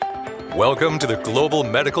Welcome to the Global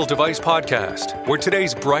Medical Device Podcast, where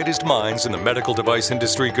today's brightest minds in the medical device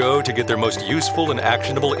industry go to get their most useful and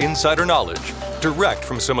actionable insider knowledge direct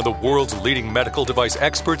from some of the world's leading medical device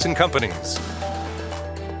experts and companies.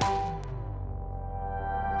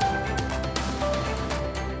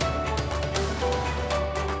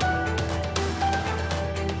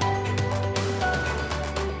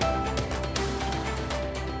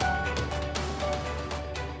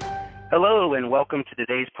 Hello and welcome to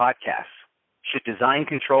today's podcast. Should design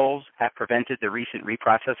controls have prevented the recent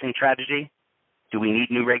reprocessing tragedy? Do we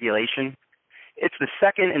need new regulation? It's the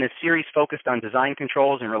second in a series focused on design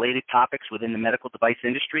controls and related topics within the medical device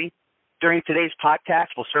industry. During today's podcast,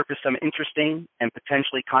 we'll surface some interesting and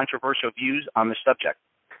potentially controversial views on the subject.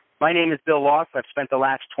 My name is Bill Loss. I've spent the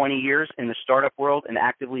last 20 years in the startup world and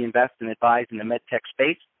actively invest and advise in the medtech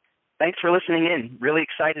space. Thanks for listening in. Really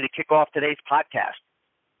excited to kick off today's podcast.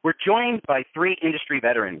 We're joined by three industry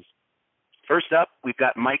veterans. First up, we've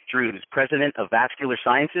got Mike Drues, President of Vascular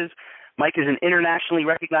Sciences. Mike is an internationally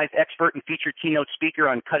recognized expert and featured keynote speaker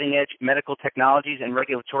on cutting-edge medical technologies and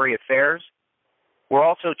regulatory affairs. We're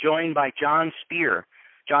also joined by John Speer.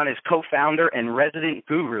 John is co-founder and resident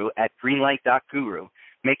guru at Greenlight.Guru,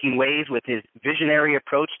 making waves with his visionary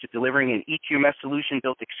approach to delivering an eQMS solution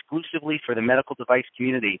built exclusively for the medical device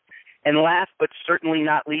community. And last but certainly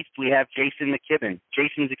not least, we have Jason McKibbin.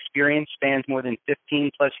 Jason's experience spans more than 15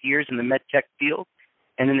 plus years in the medtech field,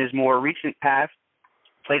 and in his more recent past,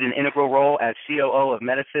 played an integral role as COO of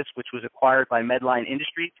Medisys, which was acquired by Medline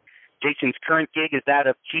Industries. Jason's current gig is that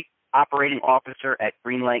of Chief Operating Officer at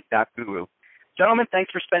Greenlight.Guru. Gentlemen,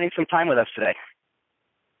 thanks for spending some time with us today.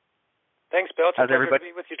 Thanks, Bill. It's How's a pleasure everybody?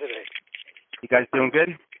 to be with you today. You guys doing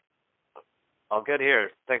good? All good here.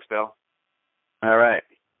 Thanks, Bill. All right.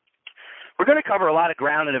 We're going to cover a lot of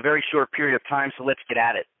ground in a very short period of time, so let's get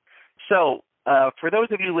at it. So for those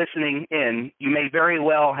of you listening in, you may very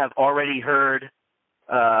well have already heard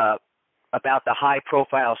about the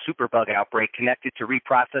high-profile superbug outbreak connected to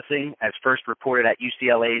reprocessing, as first reported at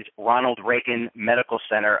UCLA's Ronald Reagan Medical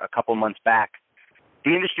Center a couple months back.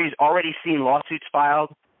 The industry's already seen lawsuits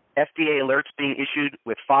filed, FDA alerts being issued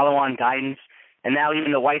with follow-on guidance, and now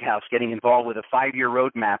even the White House getting involved with a 5-year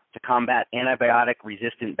roadmap to combat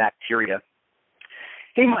antibiotic-resistant bacteria.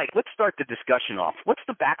 Hey, Mike, let's start the discussion off. What's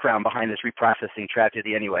the background behind this reprocessing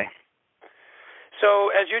tragedy anyway?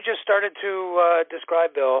 So as you just started to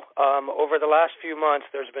describe, Bill, over the last few months,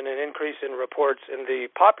 there's been an increase in reports in the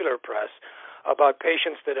popular press about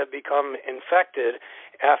patients that have become infected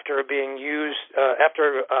after being used,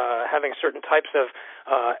 after having certain types of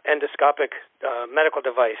endoscopic medical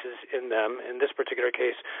devices in them, in this particular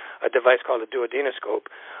case, a device called a duodenoscope,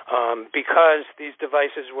 because these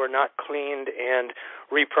devices were not cleaned and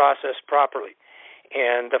reprocessed properly.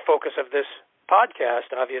 And the focus of this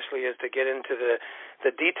podcast, obviously, is to get into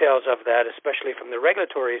the details of that, especially from the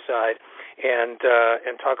regulatory side, and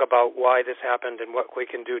talk about why this happened and what we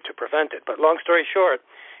can do to prevent it. But long story short,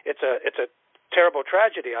 it's a terrible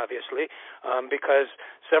tragedy, obviously, because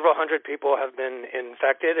several hundred people have been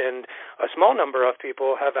infected and a small number of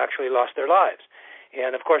people have actually lost their lives.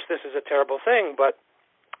 And of course, this is a terrible thing, but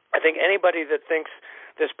I think anybody that thinks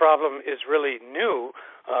this problem is really new,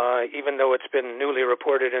 even though it's been newly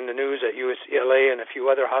reported in the news at UCLA and a few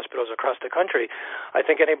other hospitals across the country, I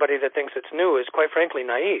think anybody that thinks it's new is quite frankly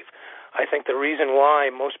naive. I think the reason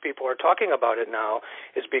why most people are talking about it now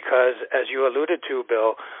is because, as you alluded to,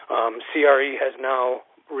 Bill, CRE has now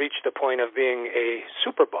reached the point of being a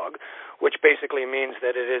superbug, which basically means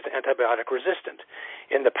that it is antibiotic resistant.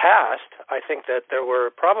 In the past, I think that there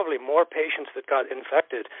were probably more patients that got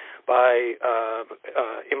infected by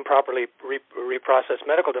improperly reprocessed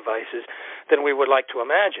medical devices than we would like to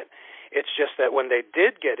imagine. It's just that when they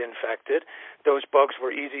did get infected, those bugs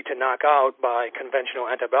were easy to knock out by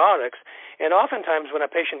conventional antibiotics. And oftentimes when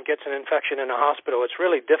a patient gets an infection in a hospital, it's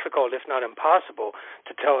really difficult, if not impossible,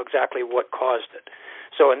 to tell exactly what caused it.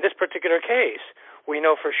 So in this particular case, we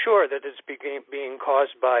know for sure that it's being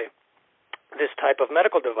caused by this type of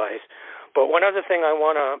medical device. But one other thing I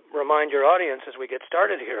want to remind your audience as we get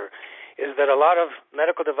started here is that a lot of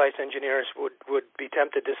medical device engineers would be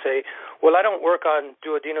tempted to say, well, I don't work on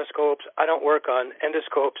duodenoscopes, I don't work on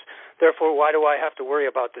endoscopes, therefore why do I have to worry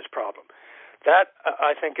about this problem? That,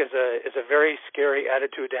 I think, is a very scary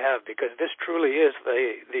attitude to have, because this truly is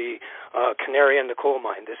the canary in the coal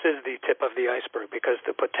mine. This is the tip of the iceberg, because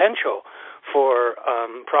the potential for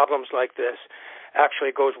problems like this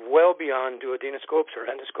actually goes well beyond duodenoscopes or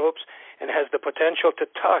endoscopes and has the potential to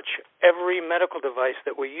touch every medical device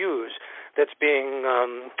that we use that's being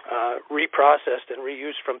reprocessed and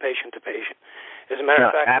reused from patient to patient. As a matter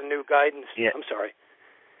of fact, the new guidance... Yeah. I'm sorry.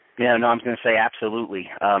 Yeah, no, I'm going to say absolutely.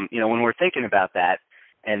 When we're thinking about that,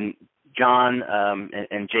 and John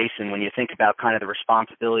and Jason, when you think about kind of the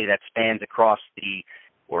responsibility that spans across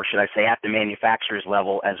or should I say at the manufacturer's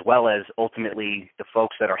level, as well as ultimately the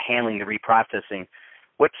folks that are handling the reprocessing,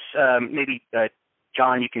 what's maybe,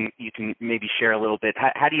 John, you can maybe share a little bit.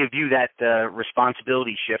 How do you view that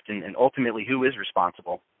responsibility shift, and ultimately who is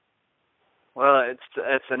responsible? Well,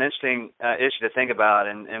 it's an interesting issue to think about,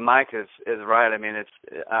 and Mike is right. I mean,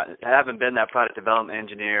 I haven't been that product development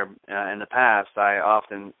engineer in the past. I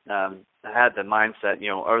often had the mindset,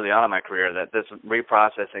 early on in my career that this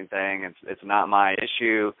reprocessing thing, it's not my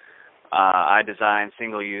issue. I design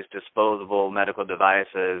single-use disposable medical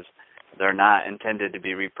devices. They're not intended to be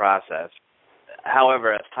reprocessed.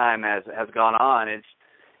 However, as time has gone on,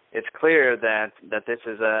 it's clear that this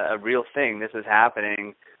is a real thing. This is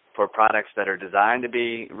happening for products that are designed to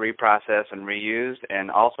be reprocessed and reused,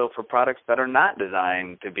 and also for products that are not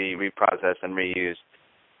designed to be reprocessed and reused.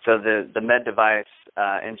 So the med device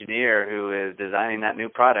engineer who is designing that new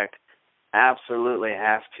product absolutely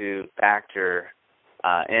has to factor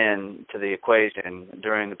into the equation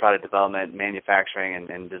during the product development, manufacturing,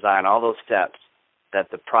 and design, all those steps,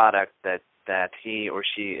 that the product that he or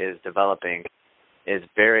she is developing is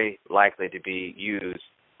very likely to be used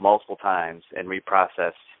multiple times and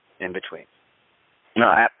reprocessed in between.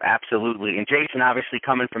 No, absolutely. And Jason, obviously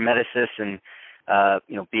coming from Medisys and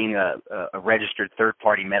being a registered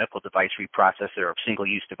third-party medical device reprocessor of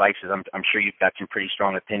single-use devices, I'm sure you've got some pretty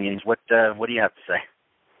strong opinions. What do you have to say?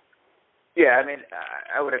 Yeah, I mean,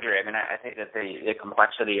 I would agree. I mean, I think that the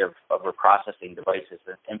complexity of reprocessing devices,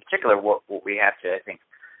 in particular, what we have to, I think,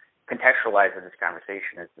 contextualize in this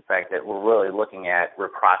conversation is the fact that we're really looking at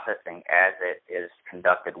reprocessing as it is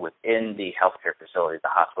conducted within the healthcare facility, the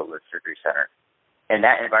hospital or surgery center. And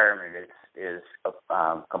that environment is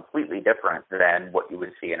completely different than what you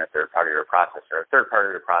would see in a third-party reprocessor. A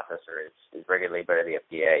third-party reprocessor is regulated by the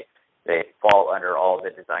FDA. They fall under all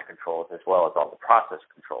the design controls as well as all the process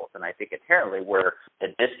controls. And I think inherently where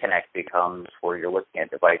the disconnect becomes where you're looking at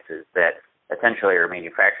devices that essentially are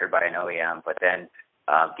manufactured by an OEM, but then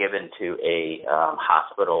given to a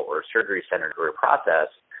hospital or surgery center to reprocess,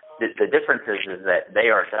 the difference is that they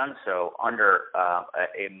are done so under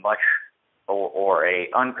a much or a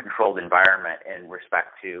uncontrolled environment in respect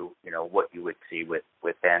to what you would see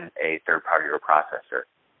within a third-party reprocessor.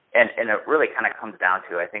 And it really kind of comes down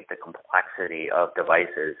to, I think, the complexity of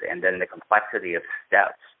devices and then the complexity of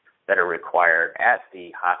steps that are required at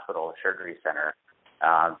the hospital or surgery center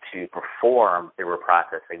to perform the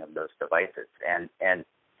reprocessing of those devices. And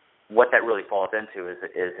what that really falls into is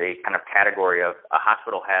a kind of category of a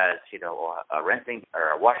hospital has, a rinsing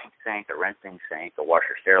or a washing sink, a rinsing sink, a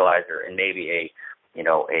washer sterilizer, and maybe a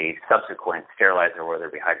subsequent sterilizer,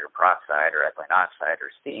 whether it be hydrogen peroxide or ethylene oxide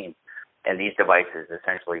or steam. And these devices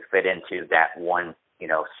essentially fit into that one,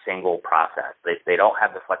 single process. They don't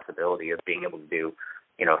have the flexibility of being able to do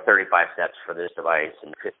 35 steps for this device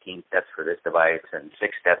and 15 steps for this device and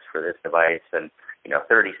 6 steps for this device and,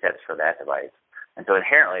 30 steps for that device. And so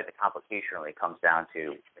inherently the complication really comes down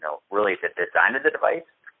to, really the design of the device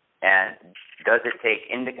and does it take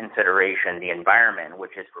into consideration the environment in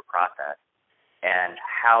which it's reprocessed and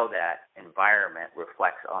how that environment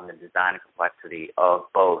reflects on the design complexity of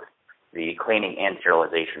both the cleaning and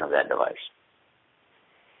sterilization of that device.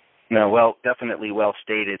 No, well, definitely well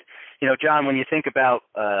stated. John, when you think about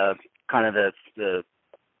kind of the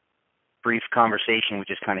brief conversation we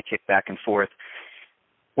just kind of kicked back and forth,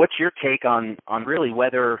 what's your take on really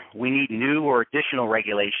whether we need new or additional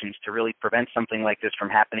regulations to really prevent something like this from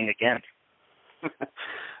happening again?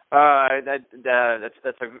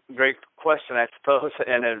 That's a great question, I suppose,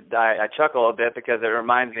 and I chuckle a bit because it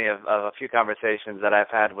reminds me of a few conversations that I've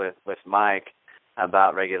had with Mike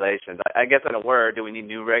about regulations. I guess in a word, do we need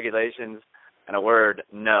new regulations? In a word,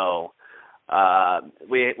 no.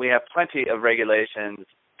 We have plenty of regulations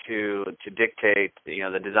to dictate,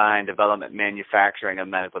 the design, development, manufacturing of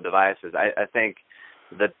medical devices. I think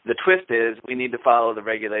the twist is we need to follow the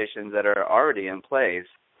regulations that are already in place.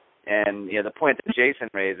 And the point that Jason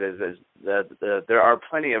raises is that there are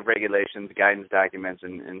plenty of regulations, guidance documents,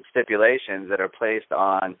 and stipulations that are placed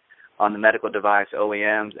on the medical device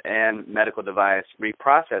OEMs and medical device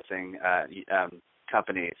reprocessing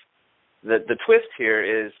companies. The twist here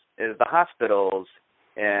is the hospitals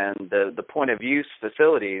and the point of use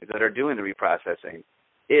facilities that are doing the reprocessing.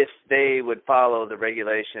 If they would follow the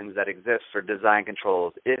regulations that exist for design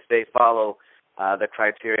controls, if they follow the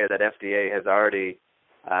criteria that FDA has already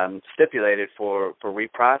stipulated for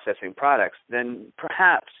reprocessing products, then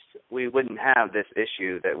perhaps we wouldn't have this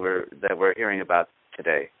issue that we're hearing about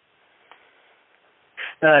today.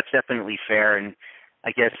 No, that's definitely fair. And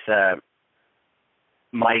I guess,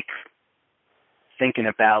 Mike, thinking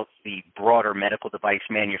about the broader medical device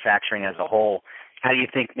manufacturing as a whole, how do you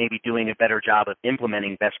think maybe doing a better job of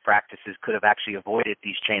implementing best practices could have actually avoided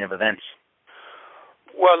these chain of events?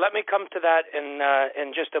 Well, let me come to that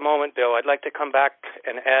in just a moment, Bill. I'd like to come back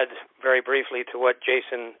and add very briefly to what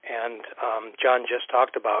Jason and John just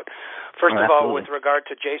talked about. First of all, with regard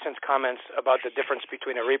to Jason's comments about the difference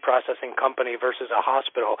between a reprocessing company versus a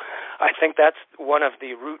hospital, I think that's one of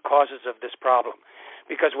the root causes of this problem.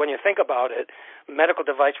 Because when you think about it, medical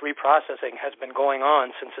device reprocessing has been going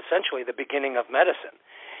on since essentially the beginning of medicine.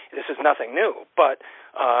 This is nothing new, but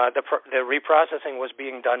the reprocessing was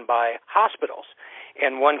being done by hospitals.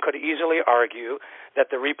 And one could easily argue that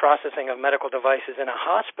the reprocessing of medical devices in a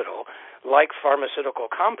hospital, like pharmaceutical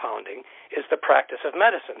compounding, is the practice of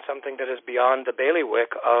medicine, something that is beyond the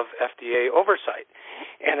bailiwick of FDA oversight.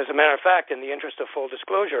 And as a matter of fact, in the interest of full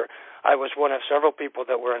disclosure, I was one of several people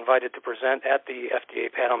that were invited to present at the FDA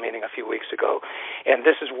panel meeting a few weeks ago. And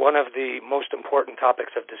this is one of the most important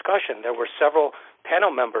topics of discussion. There were several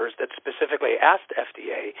panel members that specifically asked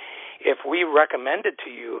FDA if we recommended to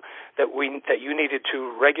you that you needed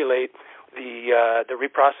to regulate the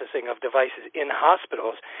reprocessing of devices in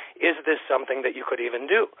hospitals, is this something that you could even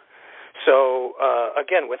do? So,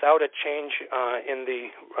 again, without a change in the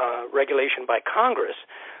regulation by Congress,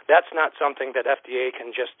 that's not something that FDA can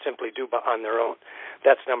just simply do on their own.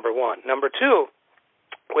 That's number one. Number two,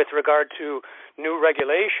 with regard to new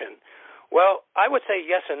regulation, well, I would say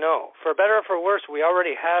yes and no. For better or for worse, we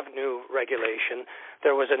already have new regulation.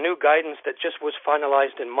 There was a new guidance that just was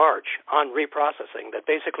finalized in March on reprocessing that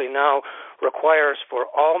basically now requires for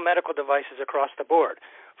all medical devices across the board,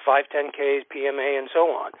 510Ks, PMA, and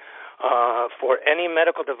so on, for any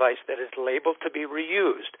medical device that is labeled to be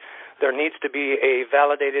reused, there needs to be a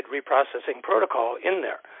validated reprocessing protocol in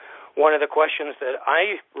there. One of the questions that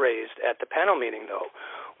I raised at the panel meeting, though,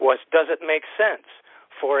 was does it make sense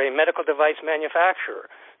for a medical device manufacturer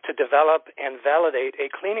to develop and validate a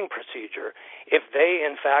cleaning procedure if they,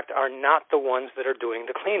 in fact, are not the ones that are doing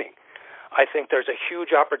the cleaning? I think there's a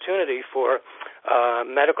huge opportunity for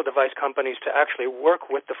medical device companies to actually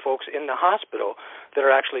work with the folks in the hospital that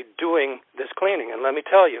are actually doing this cleaning. And let me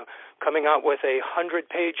tell you, coming out with a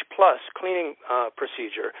 100-page plus cleaning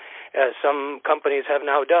procedure, as some companies have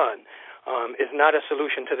now done, is not a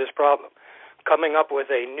solution to this problem. Coming up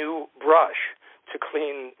with a new brush to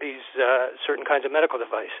clean these certain kinds of medical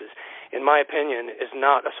devices, in my opinion, is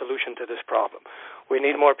not a solution to this problem. We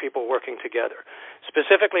need more people working together.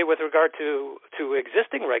 Specifically with regard to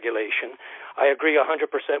existing regulation, I agree 100%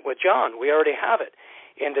 with John. We already have it.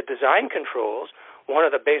 In the design controls, one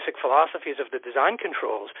of the basic philosophies of the design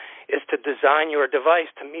controls is to design your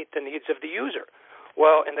device to meet the needs of the user.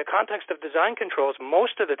 Well, in the context of design controls,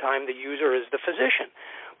 most of the time the user is the physician.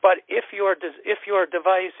 But if your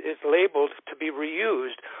device is labeled to be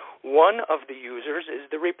reused, one of the users is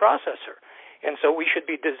the reprocessor. And so we should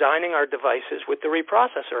be designing our devices with the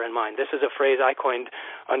reprocessor in mind. This is a phrase I coined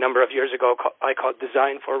a number of years ago. I call it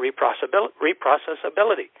design for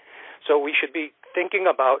reprocessability. So we should be thinking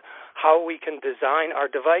about how we can design our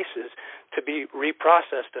devices to be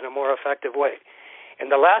reprocessed in a more effective way.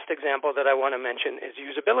 And the last example that I want to mention is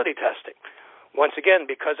usability testing. Once again,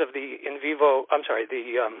 because of the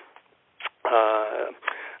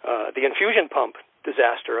infusion pump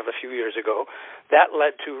disaster of a few years ago, that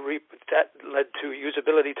led to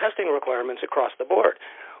usability testing requirements across the board.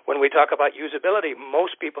 When we talk about usability,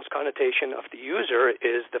 most people's connotation of the user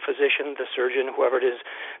is the physician, the surgeon, whoever it is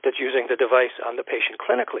that's using the device on the patient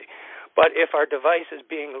clinically. But if our device is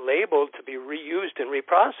being labeled to be reused and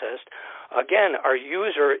reprocessed, again, our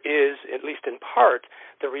user is, at least in part,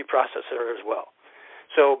 the reprocessor as well.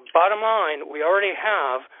 So bottom line, we already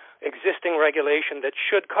have existing regulation that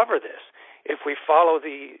should cover this. If we follow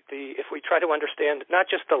if we try to understand not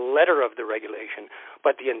just the letter of the regulation,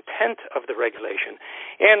 but the intent of the regulation,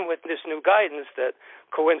 and with this new guidance that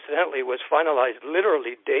coincidentally was finalized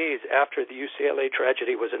literally days after the UCLA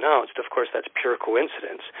tragedy was announced. Of course, that's pure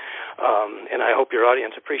coincidence, and I hope your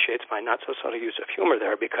audience appreciates my not-so-subtle use of humor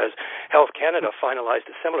there, because Health Canada finalized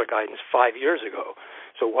a similar guidance 5 years ago.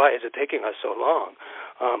 So why is it taking us so long?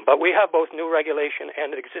 But we have both new regulation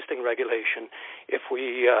and existing regulation if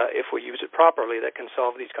we use it properly that can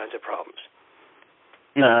solve these kinds of problems.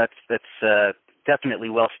 No, that's definitely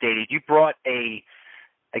well stated. You brought a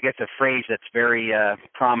phrase that's very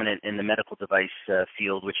prominent in the medical device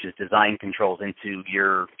field, which is design controls, into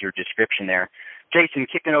your description there. Jason,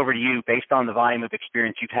 kicking over to you, based on the volume of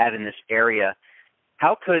experience you've had in this area,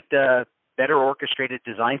 how could better orchestrated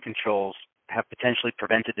design controls have potentially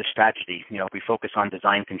prevented this tragedy? You know, if we focus on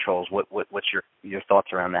design controls, what's your thoughts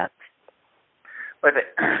around that? Well,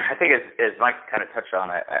 I think as Mike kind of touched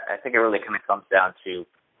on, I think it really kind of comes down to,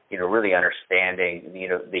 you know, really understanding, you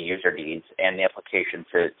know, the user needs and the application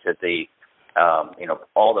to the, you know,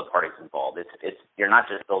 all the parties involved. It's you're not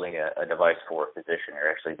just building a device for a physician,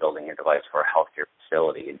 you're actually building a device for a healthcare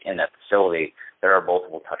facility. And in that facility, there are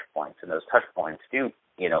multiple touch points, and those touch points do,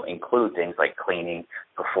 you know, include things like cleaning,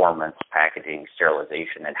 performance, packaging,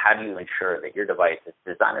 sterilization, and how do you ensure that your device is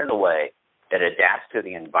designed in a way that adapts to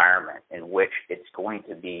the environment in which it's going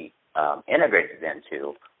to be integrated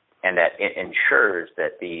into, and that it ensures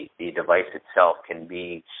that the device itself can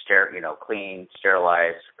be clean,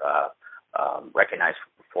 sterilized, recognized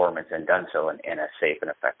for performance, and done so in a safe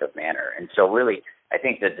and effective manner. And so really, I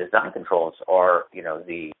think the design controls are, you know,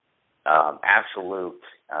 the absolute,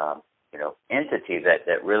 you know, entity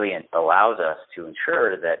that really allows us to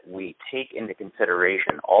ensure that we take into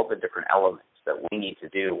consideration all the different elements that we need to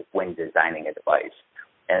do when designing a device,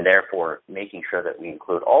 and therefore making sure that we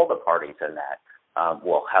include all the parties in that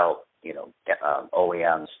will help, you know,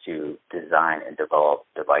 OEMs to design and develop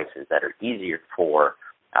devices that are easier for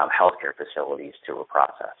healthcare facilities to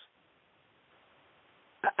reprocess.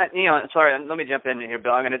 You know, sorry, let me jump in here,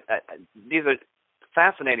 Bill. I mean, these are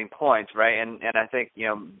fascinating points, right? And I think, you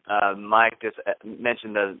know, Mike just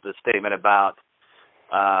mentioned the statement about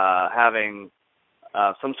having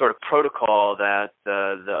some sort of protocol that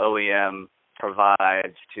the OEM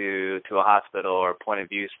provides to a hospital or point of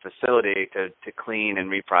use facility to clean and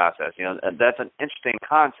reprocess. You know, that's an interesting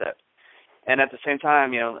concept. And at the same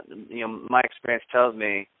time, you know, my experience tells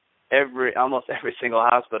me almost every single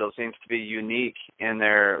hospital seems to be unique in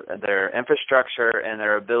their infrastructure and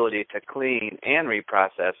their ability to clean and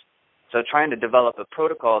reprocess. So trying to develop a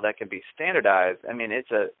protocol that can be standardized, I mean,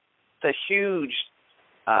 it's a huge,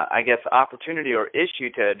 I guess, opportunity or issue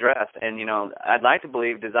to address. And, you know, I'd like to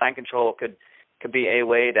believe design control could be a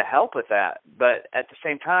way to help with that. But at the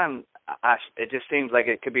same time, it just seems like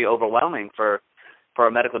it could be overwhelming for a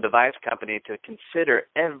medical device company to consider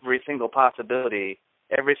every single possibility,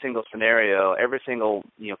 every single scenario, every single,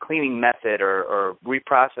 you know, cleaning method or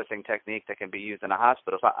reprocessing technique that can be used in a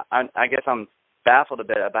hospital. So I guess I'm baffled a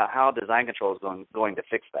bit about how design control is going to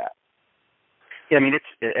fix that. Yeah, I mean,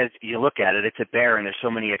 it's, as you look at it, it's a bear, and there's so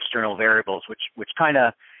many external variables, which kind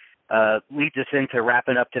of leads us into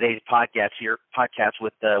wrapping up today's podcast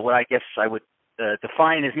with what I guess I would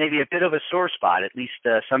define as maybe a bit of a sore spot, at least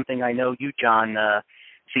something I know you, John,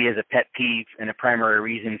 see as a pet peeve and a primary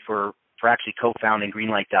reason for actually co-founding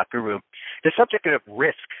Greenlight.Guru. The subject of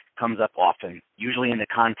risk comes up often, usually in the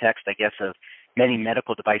context, I guess, of many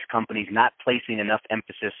medical device companies not placing enough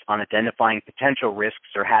emphasis on identifying potential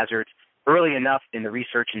risks or hazards early enough in the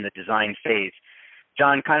research and the design phase.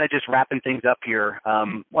 John, kind of just wrapping things up here,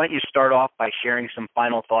 why don't you start off by sharing some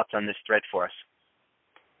final thoughts on this thread for us?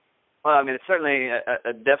 Well, I mean, it's certainly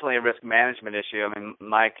definitely a risk management issue. I mean,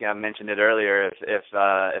 Mike mentioned it earlier. If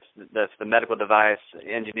the medical device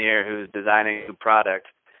engineer who's designing a new product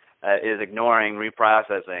is ignoring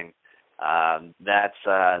reprocessing,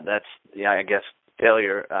 that's yeah, I guess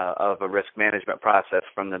failure of a risk management process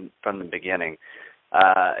from the beginning.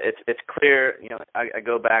 It's clear, you know, I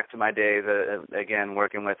go back to my days, again,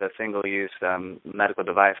 working with a single-use medical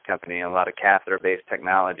device company, a lot of catheter-based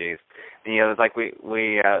technologies. And, you know, it was like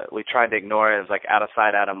we tried to ignore it. It was like out of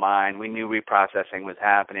sight, out of mind. We knew reprocessing was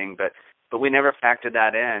happening, but we never factored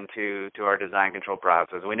that into our design control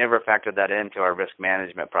process. We never factored that into our risk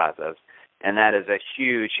management process, and that is a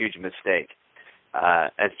huge, huge mistake.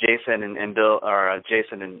 As Jason and Bill, or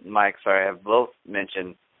Jason and Mike, sorry, have both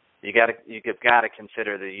mentioned, you've got to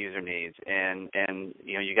consider the user needs, and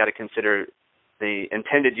you know, you got to consider the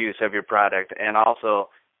intended use of your product and also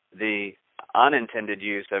the unintended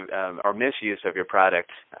use of or misuse of your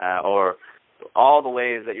product, or all the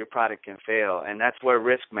ways that your product can fail. And that's where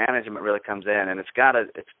risk management really comes in. And it's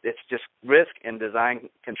just risk and design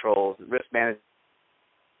controls, risk management,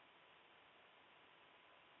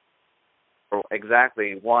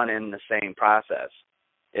 exactly one in the same process.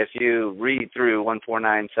 If you read through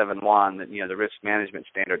 14971, you know, the risk management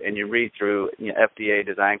standard, and you read through, you know, FDA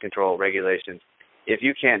design control regulations, if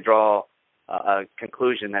you can't draw a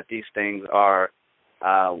conclusion that these things are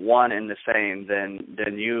one and the same,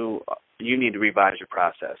 then you need to revise your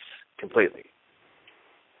process completely.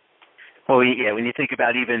 Well, yeah, when you think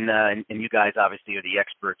about even, and you guys obviously are the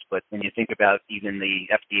experts, but when you think about even the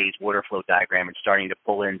FDA's water flow diagram and starting to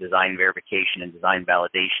pull in design verification and design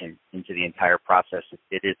validation into the entire process,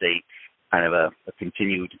 it is a kind of a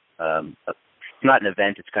continued, it's not an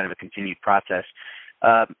event, it's kind of a continued process.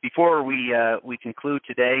 Before we conclude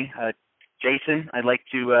today, Jason, I'd like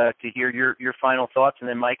to hear your final thoughts, and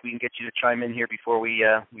then Mike, we can get you to chime in here before we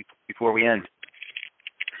end.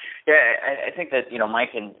 Yeah, I think that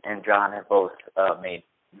Mike and John have both made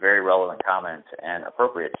very relevant comments and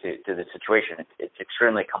appropriate to the situation. It's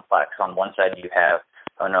extremely complex. On one side, you have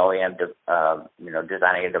an OEM,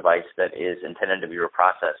 designing a device that is intended to be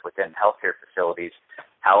reprocessed within healthcare facilities.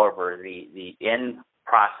 However, the in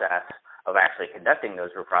process of actually conducting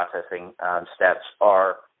those reprocessing steps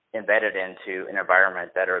are embedded into an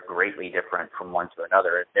environment that are greatly different from one to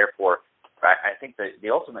another. And therefore, I think the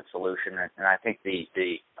ultimate solution, and I think the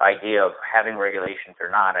idea of having regulations or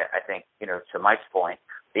not, I think, to Mike's point,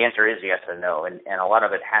 the answer is yes and no. And a lot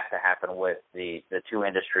of it has to happen with the two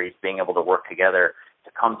industries being able to work together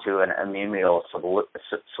to come to an amenable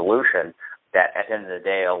solution that at the end of the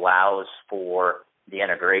day allows for the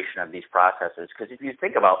integration of these processes. Because if you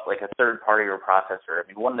think about like a third-party reprocessor, I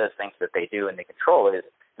mean, one of the things that they do and they control is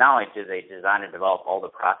not only do they design and develop all the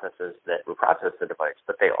processes that reprocess the device,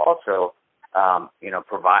 but they also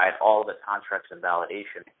provide all the contracts and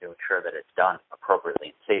validation to ensure that it's done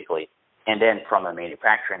appropriately and safely. And then from a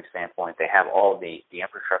manufacturing standpoint, they have all the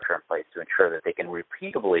infrastructure in place to ensure that they can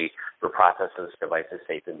repeatably reprocess those devices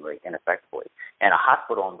safely and effectively. In a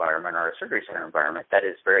hospital environment or a surgery center environment, that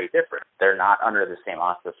is very different. They're not under the same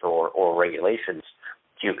auspice or regulations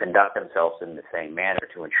to conduct themselves in the same manner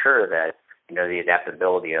to ensure that the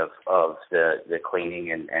adaptability of the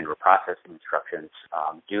cleaning and reprocessing instructions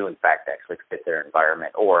do in fact actually fit their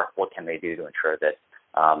environment, or what can they do to ensure that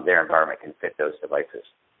their environment can fit those devices.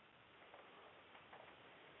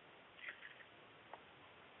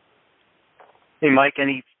 Hey, Mike,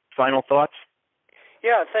 any final thoughts?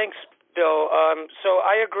 Yeah, thanks, Bill. So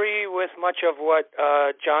I agree with much of what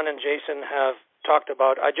John and Jason have talked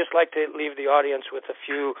about. I'd just like to leave the audience with a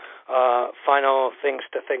few final things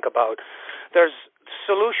to think about. There's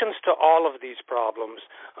solutions to all of these problems.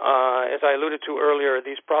 As I alluded to earlier,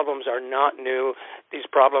 these problems are not new. These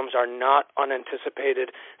problems are not unanticipated.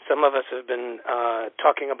 Some of us have been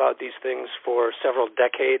talking about these things for several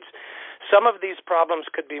decades. Some of these problems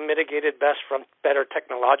could be mitigated best from better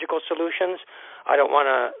technological solutions. I don't want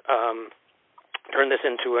to turn this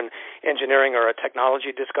into an engineering or a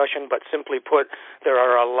technology discussion, but simply put, there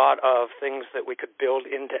are a lot of things that we could build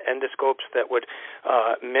into endoscopes that would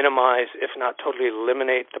minimize, if not totally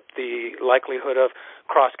eliminate, the likelihood of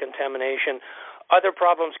cross-contamination. Other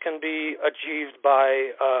problems can be achieved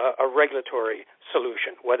by a regulatory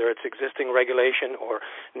solution, whether it's existing regulation or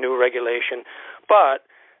new regulation. But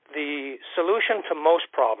the solution to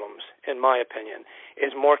most problems, in my opinion,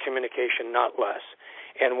 is more communication, not less.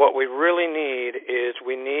 And what we really need is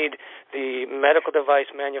we need the medical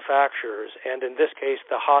device manufacturers, and in this case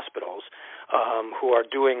the hospitals, who are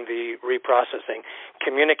doing the reprocessing,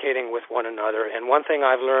 communicating with one another. And one thing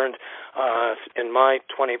I've learned in my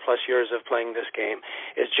 20-plus years of playing this game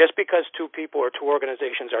is just because two people or two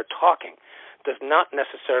organizations are talking does not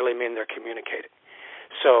necessarily mean they're communicating.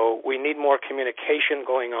 So we need more communication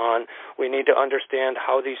going on. We need to understand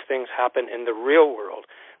how these things happen in the real world,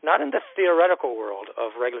 not in the theoretical world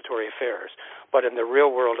of regulatory affairs, but in the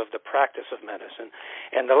real world of the practice of medicine.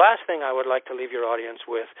 And the last thing I would like to leave your audience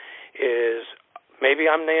with is,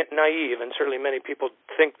 maybe I'm naive, and certainly many people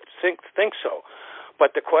think so,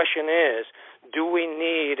 but the question is, do we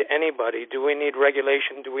need anybody? Do we need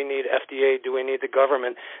regulation? Do we need FDA? Do we need the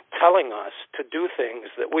government telling us to do things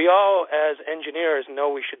that we all, as engineers, know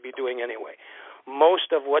we should be doing anyway?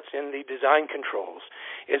 Most of what's in the design controls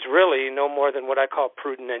is really no more than what I call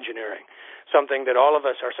prudent engineering, something that all of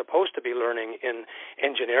us are supposed to be learning in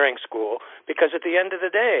engineering school, because at the end of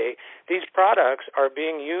the day, these products are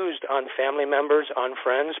being used on family members, on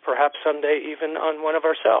friends, perhaps someday even on one of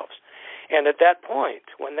ourselves. And at that point,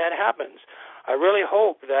 when that happens, I really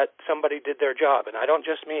hope that somebody did their job. And I don't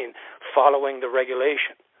just mean following the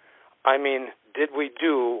regulation. I mean, did we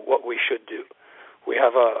do what we should do? We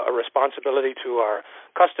have a responsibility to our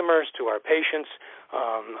customers, to our patients.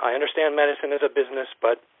 I understand medicine is a business,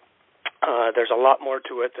 but there's a lot more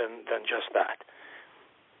to it than just that.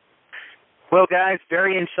 Well, guys,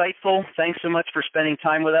 very insightful. Thanks so much for spending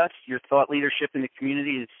time with us. Your thought leadership in the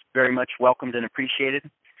community is very much welcomed and appreciated.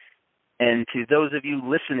 And to those of you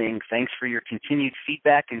listening, thanks for your continued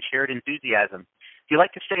feedback and shared enthusiasm. If you'd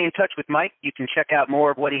like to stay in touch with Mike, you can check out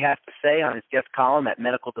more of what he has to say on his guest column at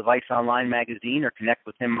Medical Device Online magazine, or connect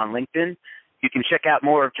with him on LinkedIn. You can check out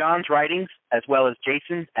more of John's writings, as well as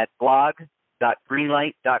Jason, at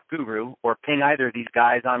blog.greenlight.guru, or ping either of these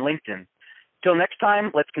guys on LinkedIn. Till next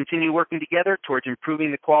time, let's continue working together towards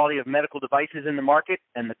improving the quality of medical devices in the market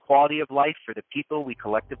and the quality of life for the people we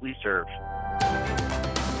collectively serve.